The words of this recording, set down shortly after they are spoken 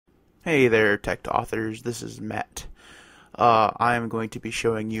Hey there, tech authors. This is Matt. I am going to be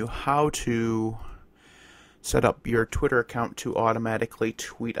showing you how to set up your Twitter account to automatically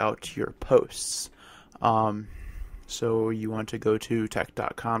tweet out your posts. So you want to go to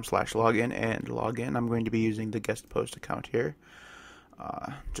tech.com/login and log in. I'm going to be using the guest post account here,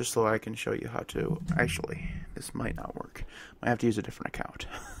 just so I can show you how to. Actually, this might not work. I have to use a different account.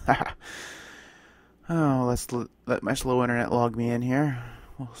 Oh, let's let my slow internet log me in here.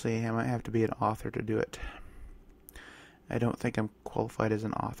 We'll see. I might have to be an author to do it. I don't think I'm qualified as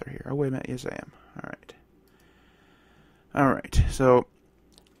an author here. Oh, wait a minute. Yes, I am. Alright, so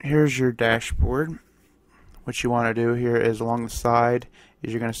here's your dashboard. What you want to do here is along the side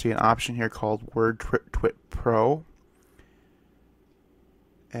is you're going to see an option here called WordTwit Pro.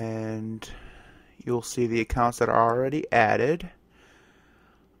 And you'll see the accounts that are already added.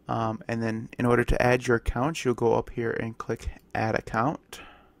 And then in order to add your account, you'll go up here and click Add Account.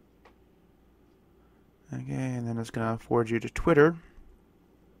 Okay, and then it's going to forward you to Twitter.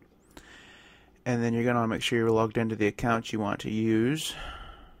 And then you're going to make sure you're logged into the account you want to use.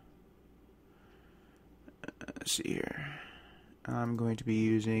 Let's see here. I'm going to be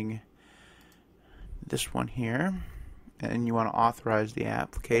using this one here. And you want to authorize the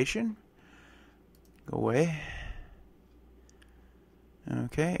application. Go away.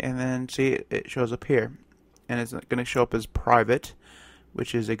 Okay, and then see it shows up here. And it's going to show up as private,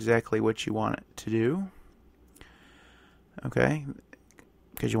 which is exactly what you want it to do. Okay,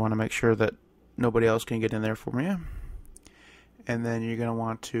 because you want to make sure that nobody else can get in there for you. And then you're going to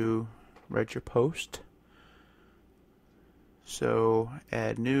want to write your post. So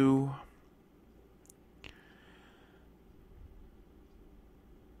add new.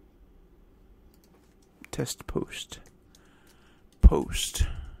 Test post. Post.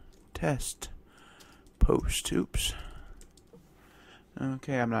 Test. Post. Oops.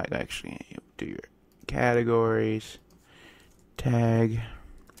 Okay, I'm not actually going to do your categories. Tag.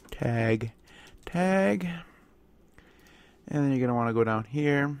 Tag. Tag. And then you're going to want to go down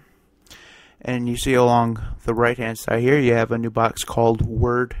here. And you see along the right hand side here, you have a new box called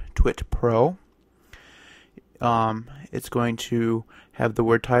WordTwit Pro. It's going to have the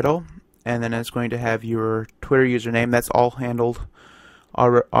word title, and then it's going to have your Twitter username. That's all handled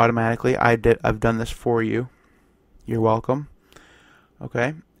automatically. I've done this for you. You're welcome.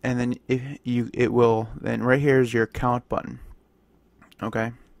 Okay, and then then right here is your account button.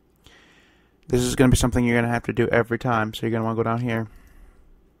 Okay, this is going to be something you're going to have to do every time. So you're going to want to go down here.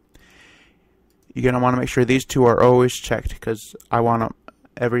 You're going to want to make sure these two are always checked, because I want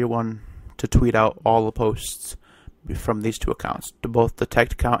everyone to tweet out all the posts from these two accounts, to both the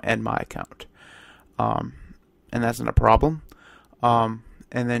tech account and my account. And that's not a problem. And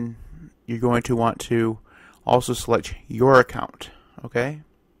then you're going to want to also select your account, okay?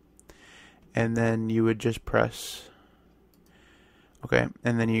 And then you would just press, okay,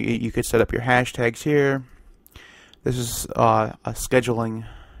 and then you could set up your hashtags here. This is a scheduling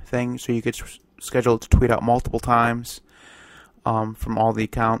thing, so you could schedule it to tweet out multiple times from all the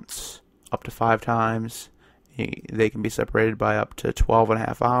accounts, up to 5 times. They can be separated by up to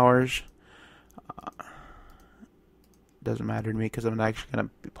 12.5 hours. Doesn't matter to me because I'm not actually going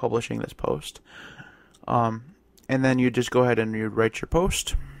to be publishing this post. And then you just go ahead and you write your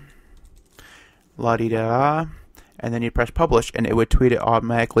post. La-di-da-da. And then you press publish, and it would tweet it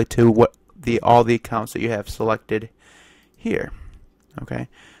automatically to all the accounts that you have selected here. Okay,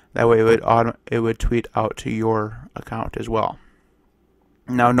 that way it would tweet out to your account as well.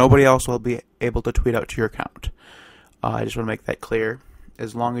 Now nobody else will be able to tweet out to your account. I just want to make that clear.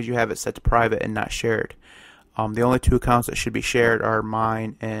 As long as you have it set to private and not shared. The only 2 accounts that should be shared are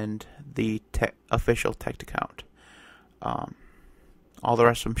mine and the official tech account. All the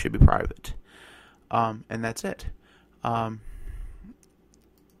rest of them should be private. And that's it. I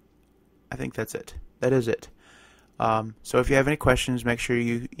think that's it. That is it. So if you have any questions, make sure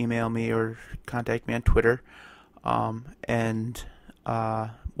you email me or contact me on Twitter. And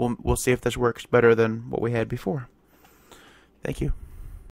we'll see if this works better than what we had before. Thank you.